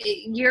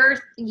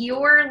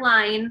 your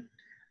line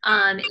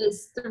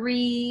is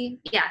 3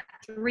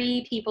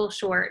 people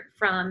short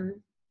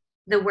from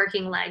the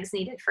working legs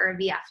needed for a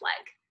VF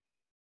leg.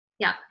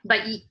 Yeah,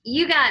 but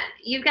you've got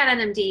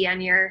NMD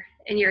on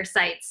in your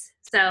sites.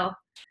 So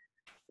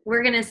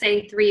we're going to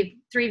say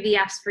 3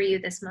 VFs for you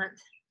this month.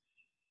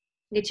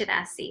 Get you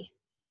to SC.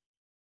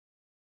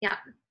 Yeah.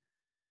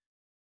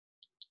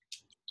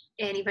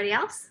 Anybody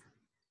else?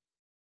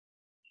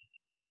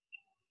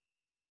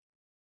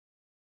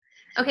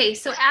 Okay,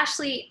 so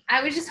Ashley,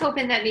 I was just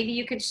hoping that maybe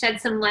you could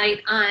shed some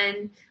light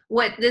on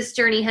what this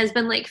journey has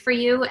been like for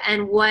you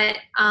and what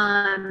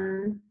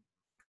kind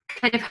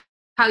of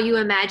how you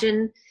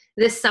imagine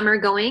this summer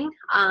going.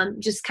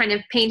 Just kind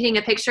of painting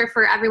a picture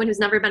for everyone who's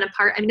never been a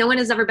part. I mean, no one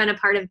has ever been a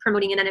part of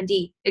promoting an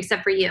NMD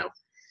except for you.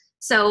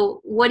 So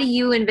what do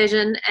you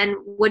envision and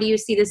what do you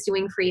see this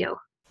doing for you?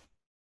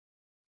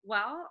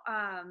 Well,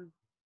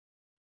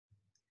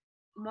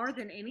 more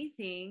than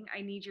anything,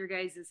 I need your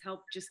guys'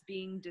 help just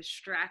being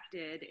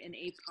distracted in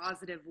a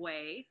positive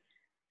way.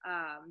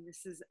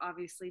 This is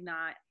obviously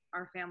not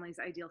our family's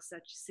ideal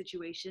such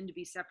situation to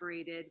be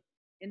separated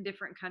in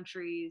different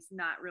countries,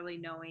 not really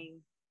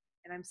knowing,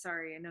 and I'm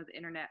sorry, I know the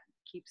internet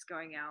keeps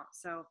going out.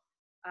 So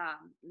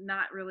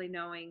not really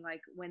knowing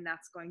like when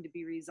that's going to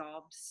be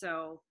resolved.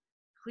 So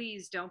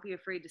please don't be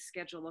afraid to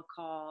schedule a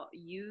call.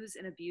 Use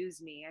and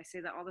abuse me. I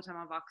say that all the time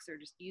on Voxer,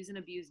 just use and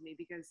abuse me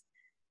because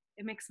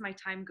it makes my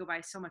time go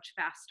by so much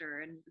faster.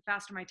 And the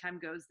faster my time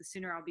goes, the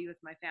sooner I'll be with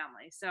my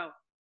family. So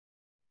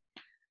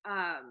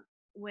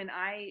when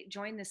I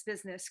joined this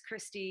business,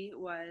 Christy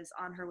was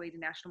on her way to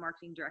national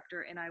marketing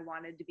director, and I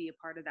wanted to be a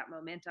part of that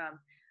momentum.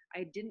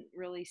 I didn't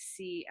really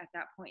see at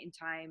that point in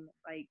time,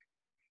 like,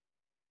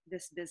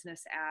 this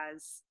business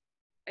as,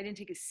 I didn't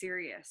take it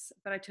serious,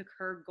 but I took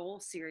her goal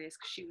serious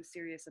because she was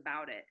serious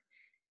about it.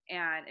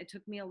 And it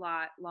took me a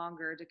lot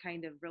longer to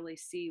kind of really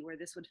see where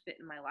this would fit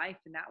in my life.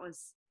 And that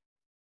was,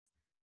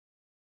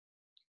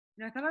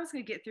 I thought I was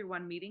going to get through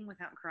one meeting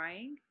without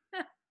crying,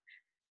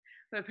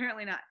 but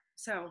apparently not.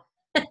 So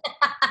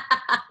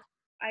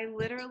I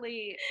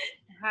literally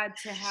had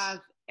to have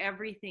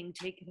everything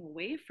taken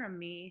away from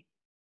me.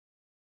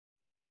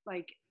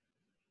 Like,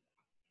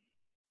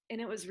 and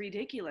it was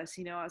ridiculous.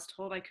 I was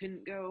told I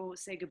couldn't go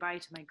say goodbye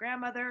to my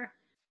grandmother.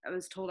 I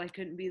was told I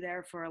couldn't be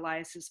there for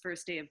Elias's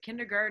first day of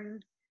kindergarten.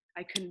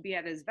 I couldn't be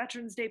at his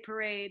Veterans Day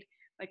parade.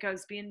 Like, I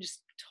was being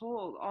just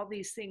told all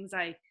these things.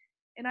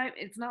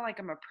 It's not like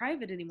I'm a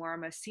private anymore.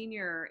 I'm a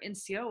senior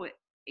NCO at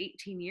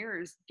 18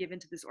 years given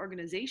to this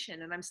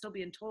organization. And I'm still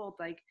being told,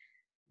 like,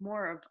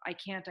 more of, I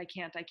can't.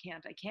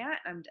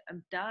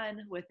 I'm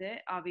done with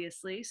it,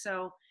 obviously.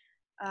 So,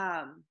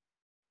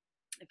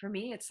 for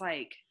me, it's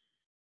like,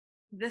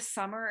 this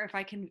summer, if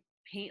I can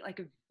paint like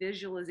a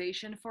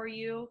visualization for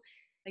you,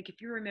 like,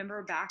 if you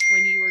remember back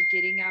when you were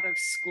getting out of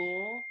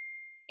school,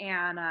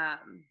 and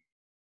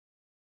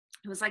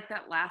it was like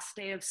that last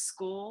day of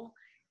school,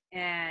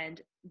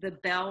 and the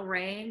bell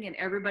rang and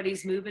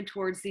everybody's moving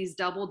towards these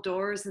double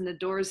doors, and the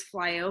doors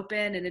fly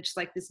open, and it's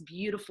like this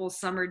beautiful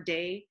summer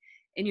day,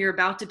 and you're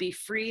about to be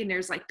free, and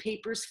there's like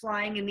papers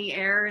flying in the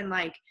air, and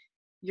like,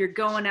 you're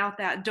going out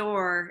that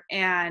door,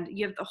 and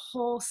you have the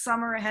whole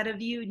summer ahead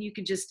of you, and you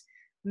can just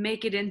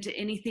make it into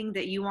anything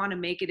that you want to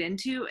make it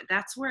into.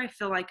 That's where I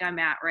feel like I'm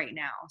at right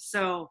now.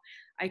 So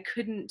I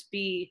couldn't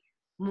be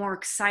more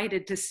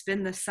excited to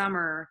spend the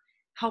summer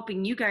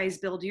helping you guys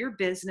build your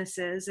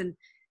businesses, and,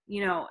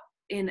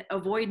 and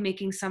avoid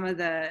making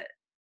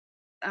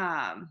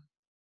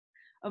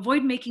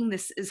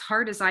this as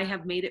hard as I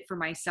have made it for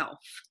myself.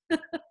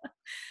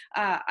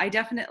 I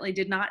definitely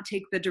did not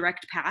take the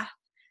direct path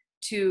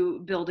to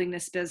building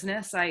this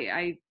business.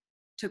 I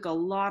took a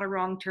lot of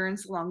wrong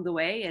turns along the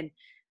way,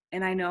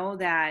 and I know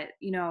that,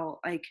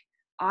 like,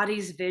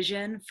 Audie's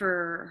vision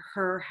for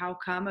her how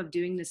come of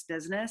doing this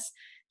business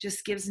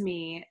just gives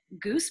me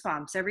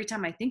goosebumps every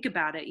time I think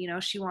about it.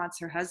 She wants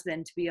her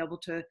husband to be able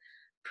to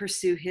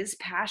pursue his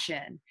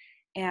passion,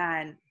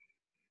 and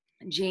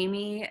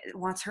Jamie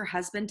wants her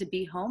husband to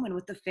be home and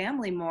with the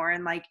family more.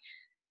 And, like,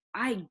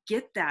 I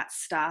get that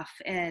stuff.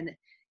 And,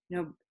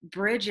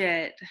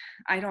 Bridget,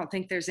 I don't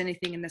think there's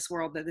anything in this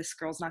world that this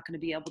girl's not going to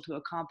be able to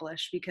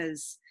accomplish,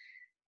 because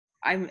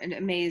I'm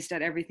amazed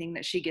at everything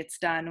that she gets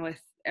done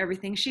with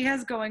everything she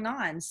has going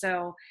on.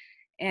 So,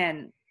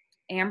 and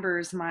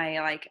Amber's my,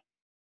 like,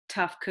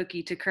 tough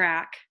cookie to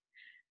crack.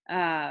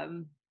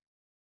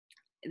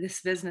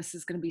 This business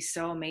is going to be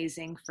so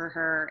amazing for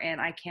her.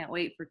 And I can't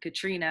wait for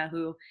Katrina,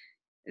 who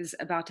is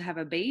about to have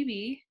a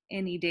baby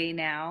any day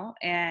now.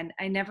 And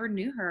I never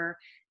knew her.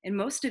 And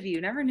most of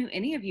you never knew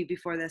any of you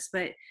before this,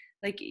 but,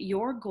 like,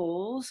 your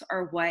goals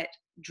are what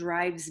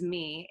drives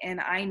me.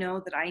 And I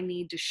know that I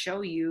need to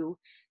show you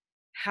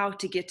how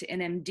to get to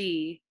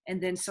NMD,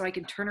 and then so I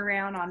can turn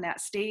around on that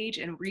stage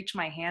and reach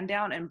my hand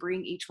down and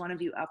bring each one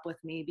of you up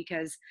with me,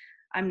 because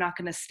I'm not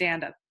going to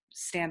stand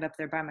up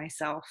there by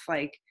myself.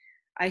 Like,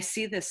 I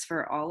see this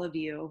for all of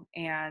you,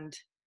 and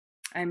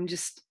I'm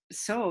just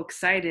so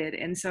excited.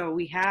 And so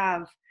we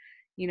have,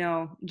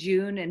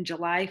 June and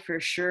July for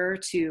sure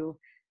to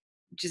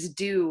just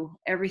do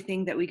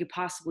everything that we could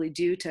possibly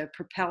do to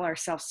propel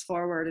ourselves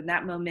forward, and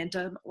that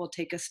momentum will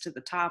take us to the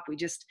top. We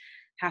just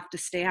have to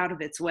stay out of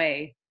its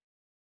way.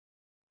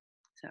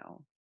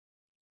 So,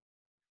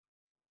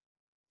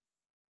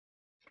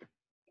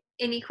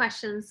 any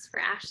questions for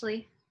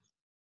Ashley?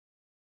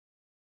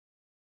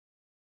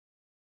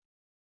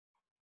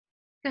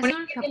 I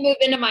want to move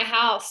into my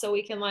house so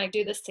we can, like,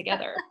 do this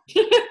together.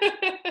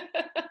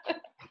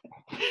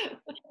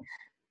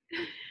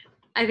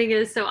 I think it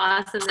is so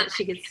awesome that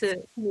she gets to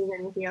move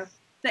in with you.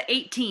 The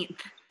 18th.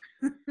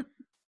 You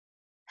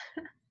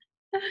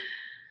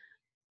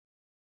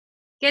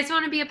guys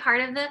want to be a part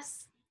of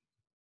this?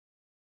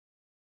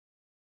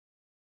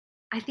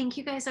 I think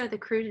you guys are the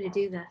crew to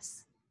do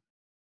this.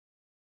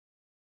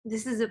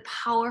 This is a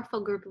powerful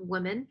group of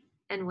women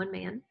and one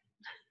man.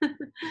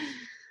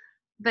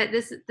 But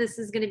this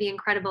is going to be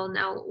incredible.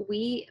 Now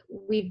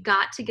we've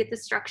got to get the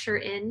structure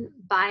in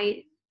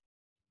by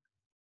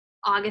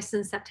August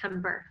and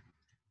September.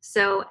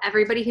 So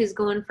everybody who's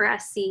going for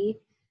SC,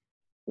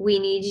 we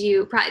need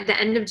you probably the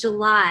end of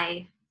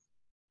July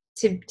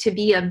to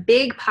be a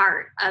big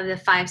part of the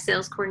 5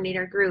 sales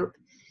coordinator group.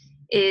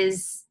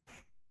 Is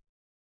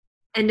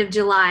end of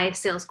July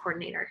sales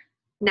coordinator.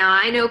 Now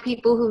I know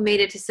people who made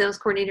it to sales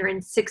coordinator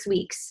in 6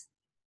 weeks.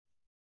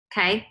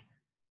 Okay.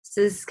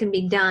 So this can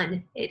be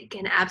done. It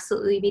can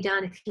absolutely be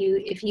done.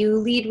 If you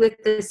lead with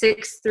the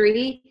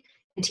 6-3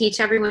 and teach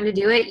everyone to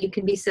do it, you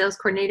can be sales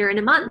coordinator in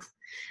a month.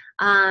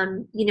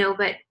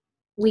 But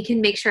we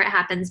can make sure it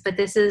happens. But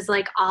this is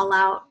like all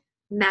out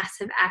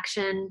massive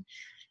action,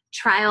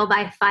 trial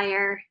by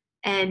fire,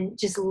 and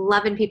just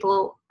loving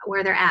people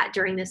where they're at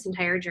during this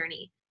entire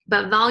journey.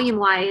 But volume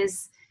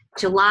wise,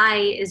 July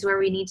is where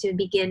we need to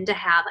begin to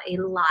have a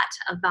lot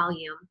of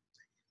volume.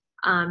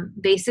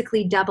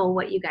 Basically double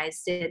what you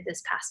guys did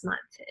this past month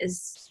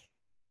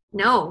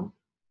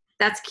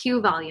that's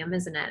Q volume,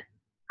 isn't it?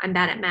 I'm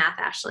bad at math,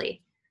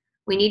 Ashley.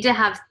 We need to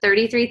have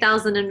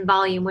 33,000 in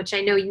volume, which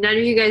I know none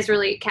of you guys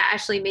really,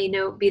 Ashley may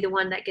be the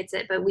one that gets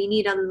it, but we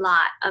need a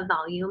lot of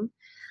volume.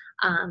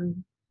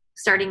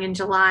 Starting in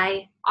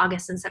July,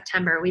 August, and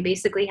September, we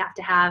basically have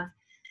to have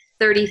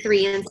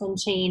 33 and some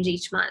change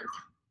each month.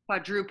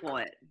 Quadruple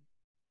it.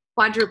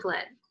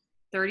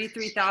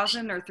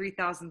 33,000 or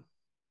 3,000?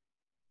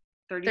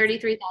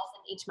 33,000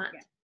 each month.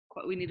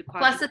 Yeah. We need to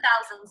plus 1,000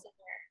 somewhere.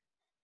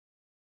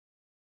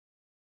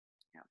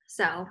 Yeah.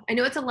 So I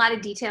know it's a lot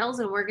of details,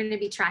 and we're going to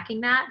be tracking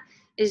that.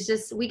 It's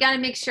just we got to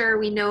make sure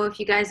we know if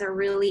you guys are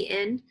really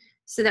in,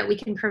 so that we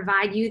can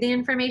provide you the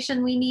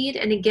information we need.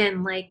 And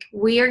again, like,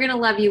 we are going to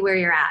love you where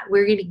you're at.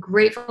 We're going to be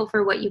grateful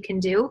for what you can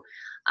do,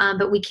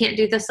 but we can't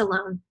do this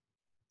alone.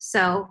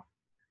 So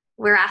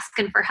we're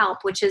asking for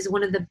help, which is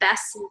one of the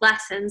best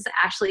lessons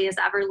Ashley has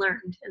ever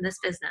learned in this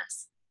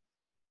business,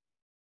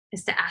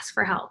 is to ask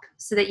for help,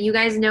 so that you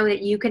guys know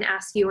that you can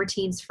ask your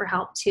teams for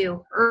help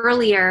too,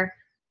 earlier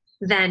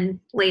than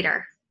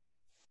later.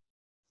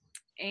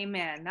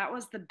 Amen. That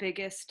was the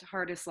biggest,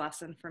 hardest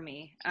lesson for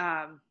me.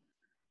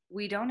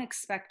 We don't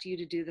expect you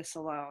to do this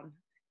alone.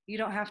 You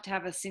don't have to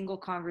have a single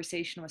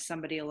conversation with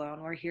somebody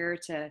alone. We're here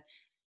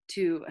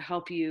to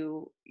help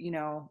you,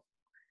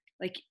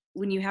 like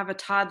when you have a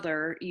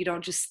toddler, you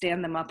don't just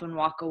stand them up and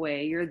walk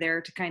away. You're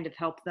there to kind of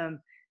help them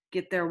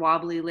get their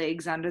wobbly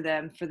legs under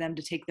them for them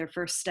to take their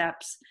first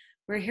steps.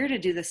 We're here to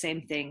do the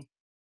same thing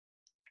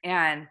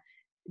and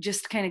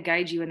just kind of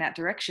guide you in that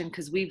direction,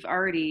 because we've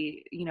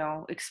already,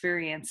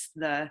 experienced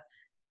the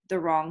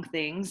wrong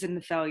things and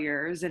the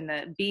failures and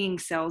the being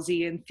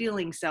salesy and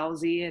feeling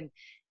salesy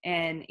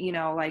and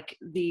like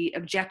the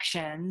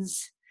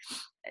objections,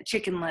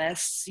 chicken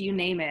lists, you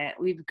name it.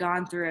 We've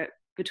gone through it.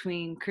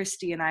 Between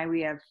Christy and I,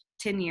 we have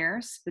 10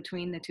 years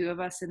between the two of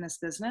us in this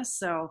business.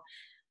 So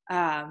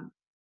I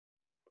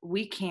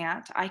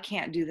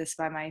can't do this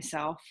by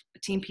myself.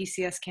 Team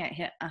PCS can't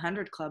hit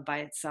 100 club by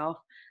itself.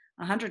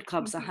 100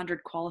 clubs,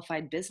 100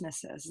 qualified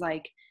businesses.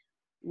 Like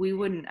I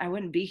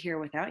wouldn't be here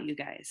without you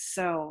guys.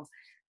 So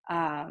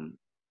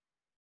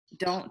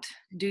don't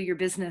do your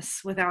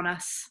business without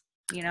us,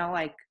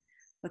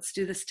 let's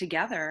do this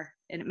together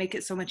and make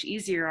it so much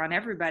easier on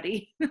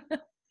everybody.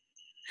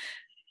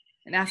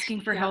 And asking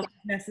for help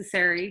is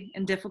necessary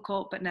and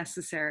difficult, but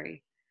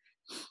necessary.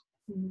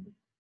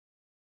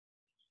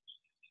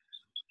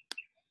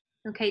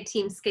 Okay,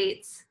 Team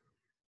Skates.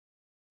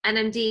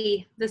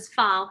 NMD this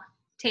fall,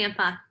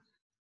 Tampa.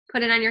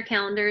 Put it on your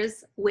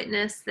calendars.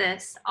 Witness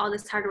this, all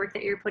this hard work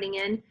that you're putting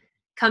in.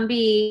 Come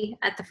be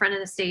at the front of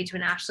the stage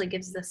when Ashley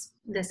gives this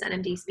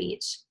NMD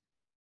speech.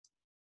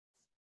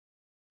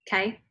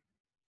 Okay?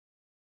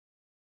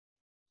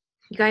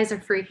 You guys are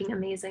freaking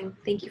amazing.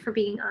 Thank you for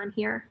being on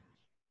here.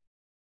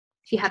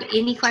 If you have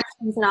any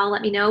questions at all,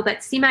 let me know.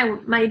 But see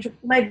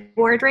my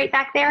board right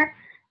back there?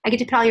 I get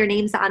to put all your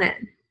names on it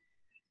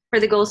for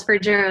the goals for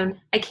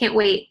June. I can't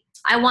wait.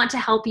 I want to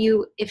help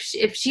you. If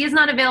she is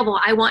not available,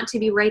 I want to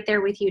be right there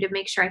with you to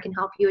make sure I can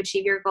help you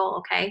achieve your goal,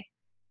 okay?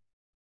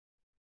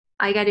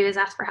 All you got to do is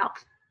ask for help.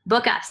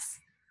 Book us.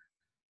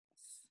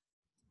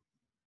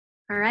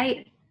 All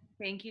right.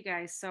 Thank you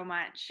guys so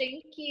much.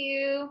 Thank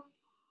you.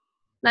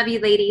 Love you,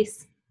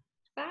 ladies.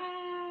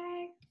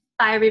 Bye.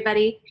 Bye,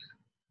 everybody.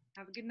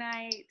 Have a good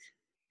night.